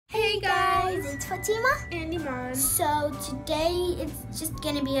It's Fatima and Iman. So today it's just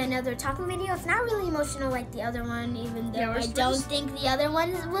gonna be another talking video. It's not really emotional like the other one, even though I don't think the other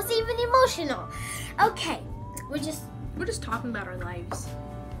one was even emotional. Okay, we're just talking about our lives.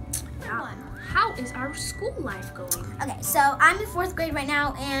 How is our school life going? Okay, so I'm in 4th grade right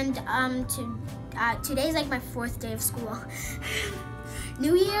now, and today's like my 4th day of school.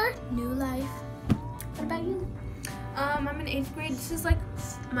 New year, new life. What about you? I'm in 8th grade. This is like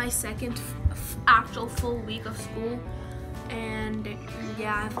my second actual full week of school, and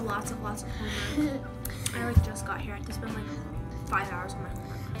yeah, I have lots of homework. I just got here. I had to spend like 5 hours on my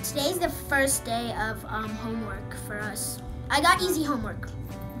homework. Today's the first day of homework for us. I got easy homework,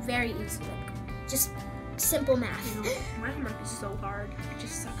 very easy, like just simple math. You know, my homework is so hard. It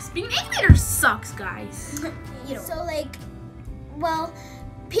just sucks. Being an 8th grader sucks, guys. So like, well,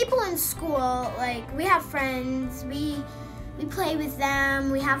 people in school, like we have friends, we play with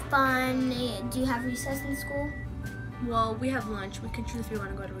them, we have fun. Do you have recess in school? Well, we have lunch. We can choose if we want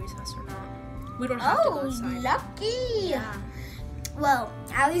to go to recess or not. We don't have to go outside. Oh, lucky. Yeah. Well,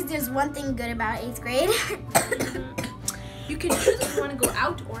 at least there's one thing good about 8th grade. You can choose if you want to go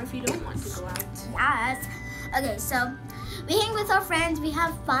out or if you don't want to go out. Yes. Okay, so we hang with our friends, we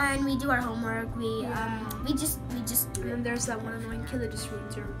have fun, we do our homework, we just do And then there's that one annoying kid that just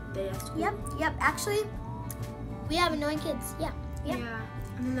ruins your day at school. Yep. Actually, we have annoying kids. Yeah. Yeah.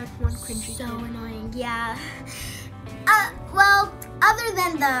 And then that one cringy So kid. annoying. Yeah. Well, other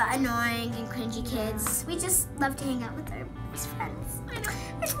than the annoying and cringy kids, we just love to hang out with our best friends. I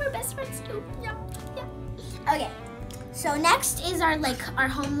know. We're best friends too. Yeah. Okay. So next is our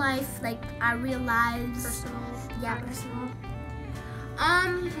home life, like our real lives. Personal. Yeah, personal.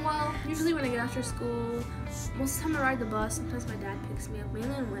 Well, usually when I get after school, most of the time I ride the bus. Sometimes my dad picks me up,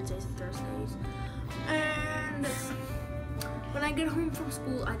 mainly on Wednesdays and Thursdays. And when I get home from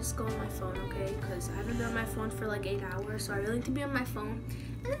school, I just go on my phone, okay? Because I haven't been on my phone for like 8 hours, so I really need to be on my phone.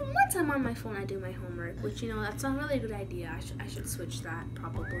 And then once I'm on my phone, I do my homework, which, you know, that's not really a good idea. I should switch that,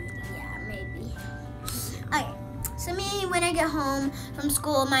 probably. Yeah, maybe. Okay. So me, when I get home from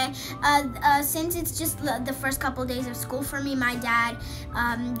school, since it's just the first couple days of school for me, my dad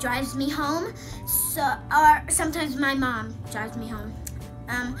drives me home. Or sometimes my mom drives me home.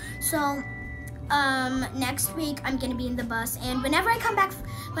 Next week I'm gonna be in the bus, and whenever I come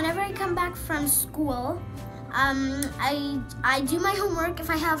back from school, I do my homework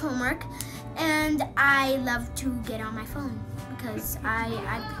if I have homework, and I love to get on my phone because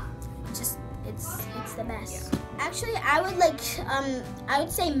it's the best. Yeah. Actually, I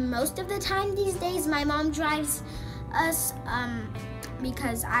would say most of the time these days my mom drives us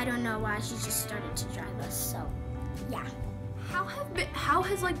because I don't know why, she just started to drive us. So, yeah. How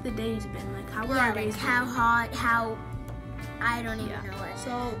has like the days been? Like how were our days? How hot? How I don't even know it.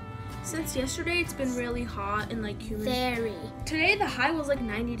 So since yesterday, it's been really hot and like humid. Very. Today the high was like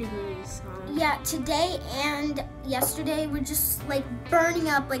 90 degrees. Yeah, today and yesterday were just like burning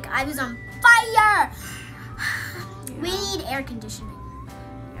up. Like I was on fire. Yeah. We need air conditioning.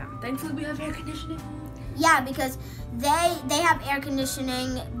 Yeah, thankfully we have air conditioning. Yeah, because they have air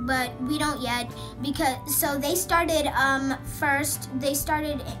conditioning, but we don't yet. So they started first. They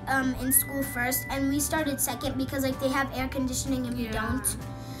started in school first, and we started second because like they have air conditioning and we don't.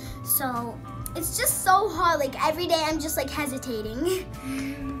 So it's just so hot. Like every day I'm just like hesitating.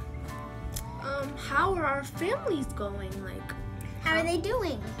 How are our families going? Like, how are they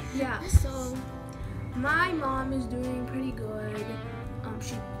doing? Yeah. So my mom is doing pretty good.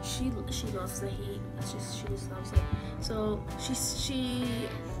 She loves the heat. She just loves it. So she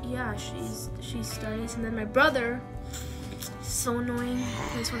studies, and then my brother is so annoying.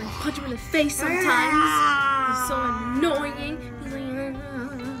 I just want to punch him in the face sometimes. He's so annoying. He's like.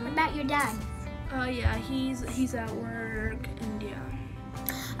 What about your dad? Yeah, he's at work, and yeah.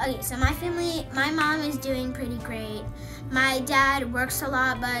 Okay, so my mom is doing pretty great. My dad works a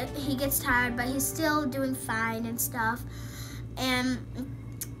lot, but he gets tired, but he's still doing fine and stuff. And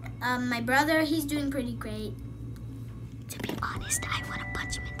my brother, he's doing pretty great. To be honest, I want to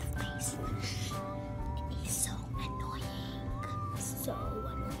punch him in the face. He's so annoying. So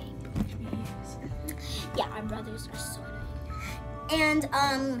annoying. Yeah, our brothers are so annoying. And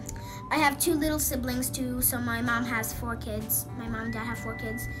I have 2 little siblings too, so my mom has 4 kids. My mom and dad have 4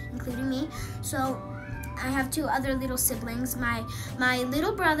 kids, including me. So I have 2 other little siblings. My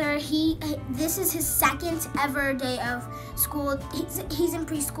little brother, this is his second ever day of school. He's in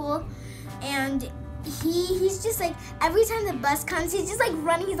preschool, and he's just like, every time the bus comes, he's just like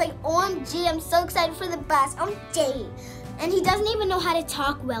running. He's like, OMG, I'm so excited for the bus. OMG. And he doesn't even know how to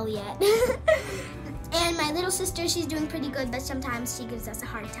talk well yet. And my little sister, she's doing pretty good, but sometimes she gives us a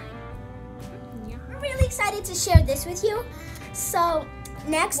hard time. really excited to share this with you. So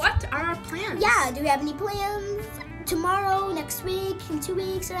next, What are our plans? yeah, do we have any plans tomorrow, next week, in 2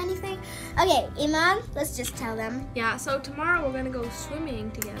 weeks, or anything? Okay, Iman, let's just tell them. Yeah, so tomorrow we're gonna go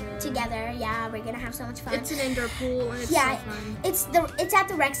swimming together. Together, yeah, we're gonna have so much fun. It's an indoor pool and it's Yeah, so fun. it's at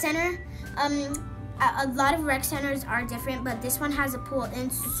the rec center. A lot of rec centers are different, but this one has a pool,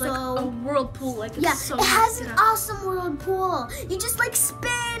 and It's so like a whirlpool. Like it's yeah, so it has nice, an yeah. awesome world pool. You just like spin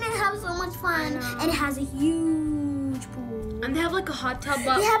and have so much fun, I know. and it has a huge pool. And they have like a hot tub,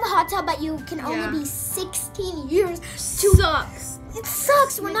 but They have a hot tub, but you can Yeah. only be 16 years. sucks. It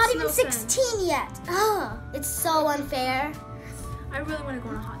sucks. We're not Makes even no 16 yet. Ugh, it's so unfair. I really want to go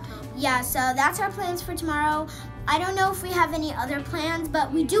in a hot tub. Yeah, so that's our plans for tomorrow. I don't know if we have any other plans,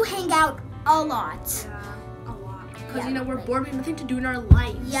 but we do hang out a lot. Yeah, a lot. Because Yeah, you know we're like- bored. We have nothing to do in our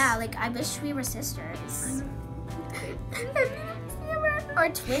lives. Yeah, like I wish we were sisters. know. Or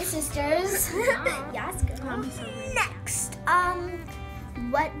twin sisters. Yeah. Yes, That'd girl. be so great. Next,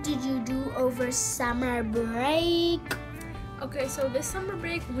 what did you do over summer break? Okay, so this summer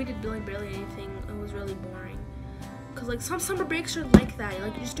break we did barely anything. It was really boring. Cause like some summer breaks are like that.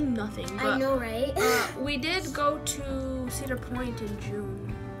 Like you just do nothing. I But, know, right? we did go to Cedar Point in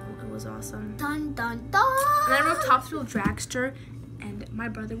June. It was awesome. Dun dun dun. And I rode Top Thrill Dragster, and my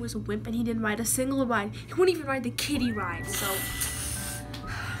brother was a wimp, and he didn't ride a single ride. He wouldn't even ride the kiddie ride. So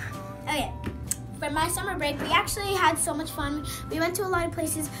Okay, for my summer break, we actually had so much fun. We went to a lot of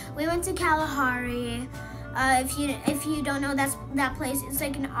places. We went to Kalahari. If you don't know that place, it's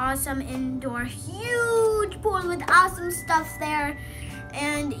like an awesome indoor, huge pool with awesome stuff there,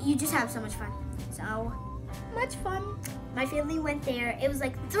 and you just have so much fun. So much fun. My family went there. It was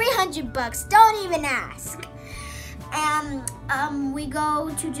like $300. Don't even ask. And we go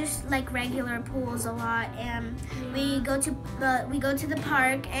to just like regular pools a lot, and we go to the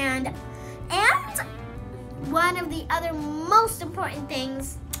park, and one of the other most important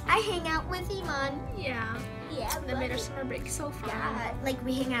things, I hang out with Iman. yeah, Yeah, that made our summer break so fun. yeah, like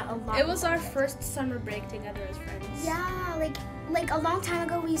we hang out a lot. It was our first summer break together as friends. Yeah, like a long time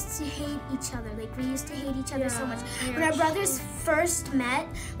ago, we used to hate each other. Like we used to hate each other so Yeah, much. yeah, When our true. brothers first met,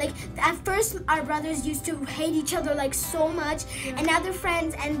 like at first our brothers used to hate each other like so much, Yeah. and now they're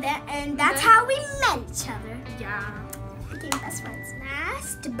friends, and that's then- how we met each other. Yeah. Became best friends.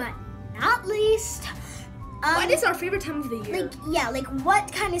 Last but not least, What is our favorite time of the year? like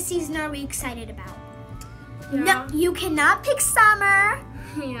what kind of season are we excited about? Yeah. No, you cannot pick summer.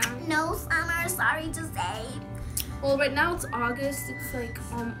 Yeah. No summer. Sorry to say. Well, right now it's August. It's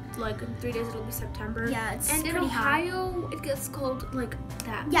like in 3 days it'll be September. Yeah, it's And in pretty hot. Ohio, it gets cold like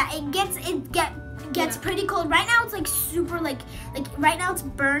that. Yeah, it gets Yeah. pretty cold. Right now it's like super like right now it's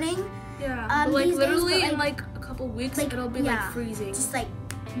burning. Yeah. Um, But like these days, literally but, in like a couple weeks, like, it'll be yeah. like freezing. Just like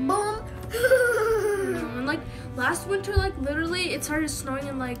boom. And like last winter, like literally, it started snowing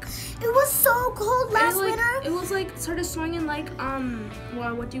in like It was so cold last winter. It was like started snowing in like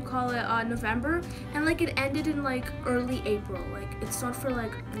well, what do you call it? November, and like it ended in like early April. Like it snowed for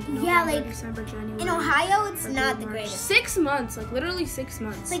like November, Yeah, like, December, January. In Ohio, it's February, not the March. greatest. 6 months, like literally 6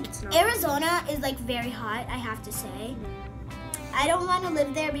 months. Like it snowed. Arizona is like very hot, I have to say. I don't want to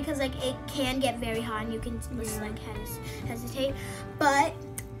live there because like it can get very hot and you can just Yeah. like hesitate. But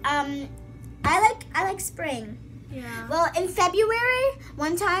I like spring. Yeah. Well, in February,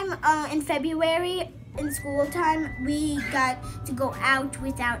 one time in February in school time, we got to go out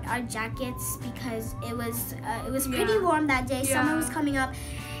without our jackets because it was pretty Yeah. warm that day. Summer Yeah. was coming up,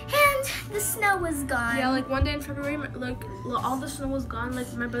 and the snow was gone. Yeah, like one day in February, like all the snow was gone.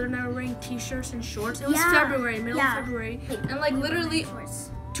 Like my brother and I were wearing t-shirts and shorts. It was Yeah. February, middle Yeah. of February, Like, and like we were literally wearing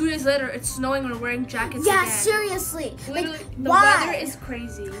shorts. 2 days later, it's snowing and we're wearing jackets Yeah, again. seriously. Literally, Like the why? weather is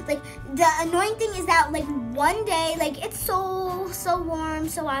crazy. Like the annoying thing is that like one day like it's so warm,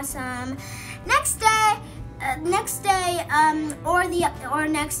 so awesome. Next day,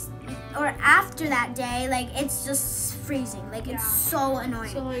 or after that day, like it's just freezing. Like it's Yeah. so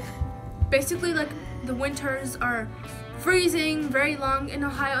annoying. So like, basically like the winters are freezing, very long in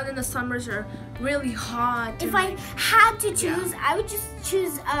Ohio, and then the summers are really hot. If and, I like, had to choose, I would just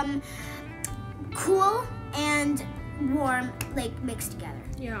choose cool and warm like mixed together.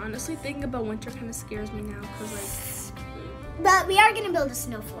 yeah, honestly, thinking about winter kind of scares me now, cause like, But we are gonna build a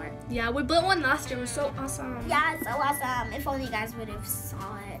snow fort. yeah, we built one last year. It was so awesome. Yeah, it's so awesome. If only you guys would have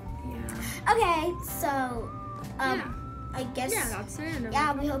saw it. Yeah. Okay, so Yeah. I guess Yeah, that's it.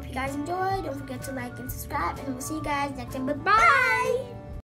 yeah, we hope you guys enjoyed. Don't forget to like and subscribe, and we'll see you guys next time. Bye bye.